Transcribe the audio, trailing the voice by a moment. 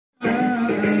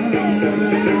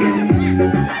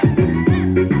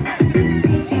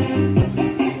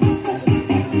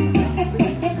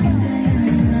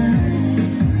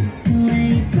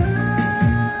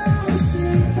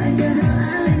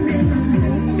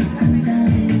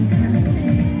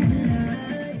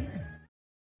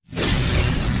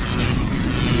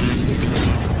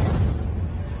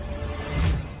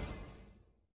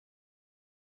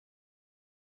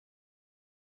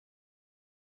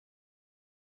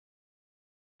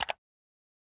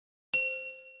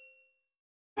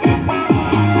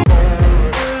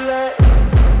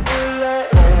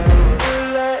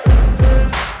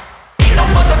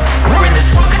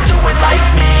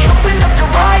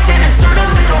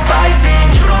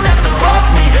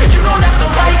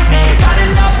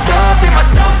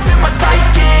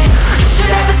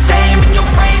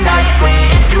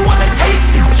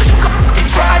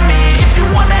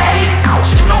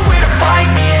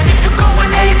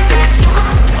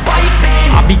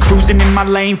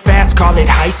Lane fast, call it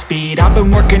high speed. I've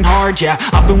been working hard, yeah,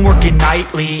 I've been working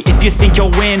nightly. If you think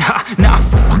you'll win, ha, nah,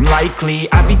 likely.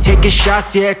 I be taking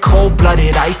shots, yeah,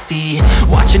 cold-blooded, icy.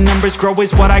 Watching numbers grow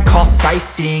is what I call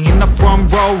sightseeing. In the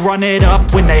front row, run it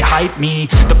up when they hype me.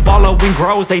 The following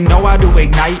grows, they know how to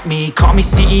ignite me. Call me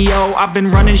CEO, I've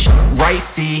been running right,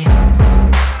 see.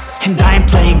 And I ain't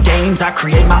playing games, I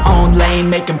create my own lane,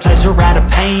 making pleasure out of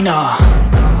pain,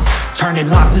 turning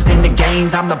losses into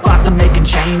gains. I'm the boss, I'm making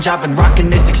change. I've been rocking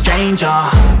this exchange,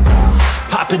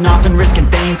 popping off and risking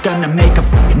things. Gonna make a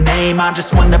f***ing name. I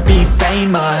just wanna be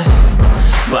famous,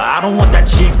 but I don't want that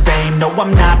cheap fame. No,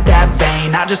 I'm not that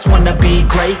vain. I just wanna be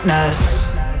greatness.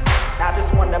 I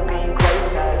just wanna be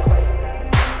greatness.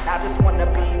 I just wanna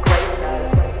be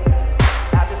greatness.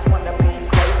 I just wanna be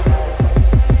greatness.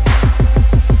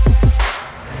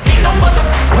 Ain't no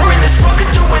motherfucker in this world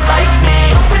could do it like me.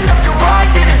 Open up your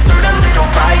eyes and insert a little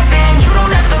rising. You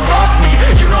don't have to love me,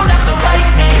 you don't have to like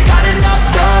me. Got enough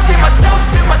love in myself,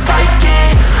 in my psyche.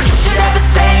 You should have the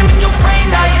same in your brain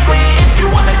nightly. If you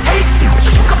wanna taste me,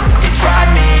 you can fucking try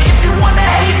me. If you wanna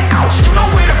hate me, you know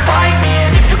where to find me.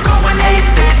 And if you go and hate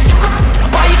this, you can fucking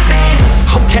bite me.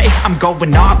 Okay, I'm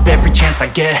going off every chance I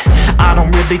get. I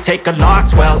don't really take a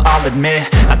loss, well, I'll admit.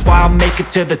 That's why I'll make it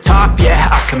to the top, yeah,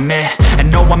 I commit.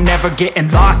 And no, I'm never getting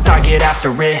lost, I get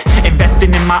after it.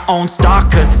 Investing in my own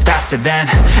stock, cause it's faster than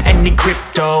any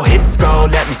crypto hits go,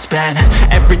 let me spend.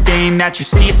 Everything that you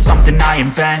see is something I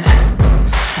invent,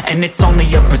 and it's only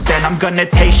a percent. I'm gonna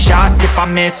take shots, if I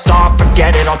miss all,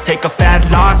 forget it. I'll take a fat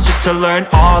loss just to learn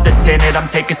all that's in it. I'm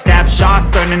taking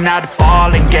snapshots, learning how to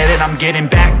fall and get it. I'm getting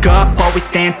back up, always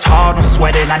stand tall, don't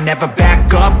sweat it. I never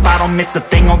back up, I don't miss a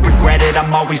thing or regret it.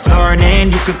 I'm always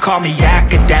learning, you could call me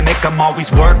academic. I'm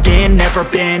always working, never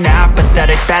been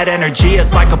apathetic. Bad energy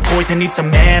is like a poison, needs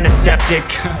some antiseptic.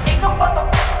 Ain't nobody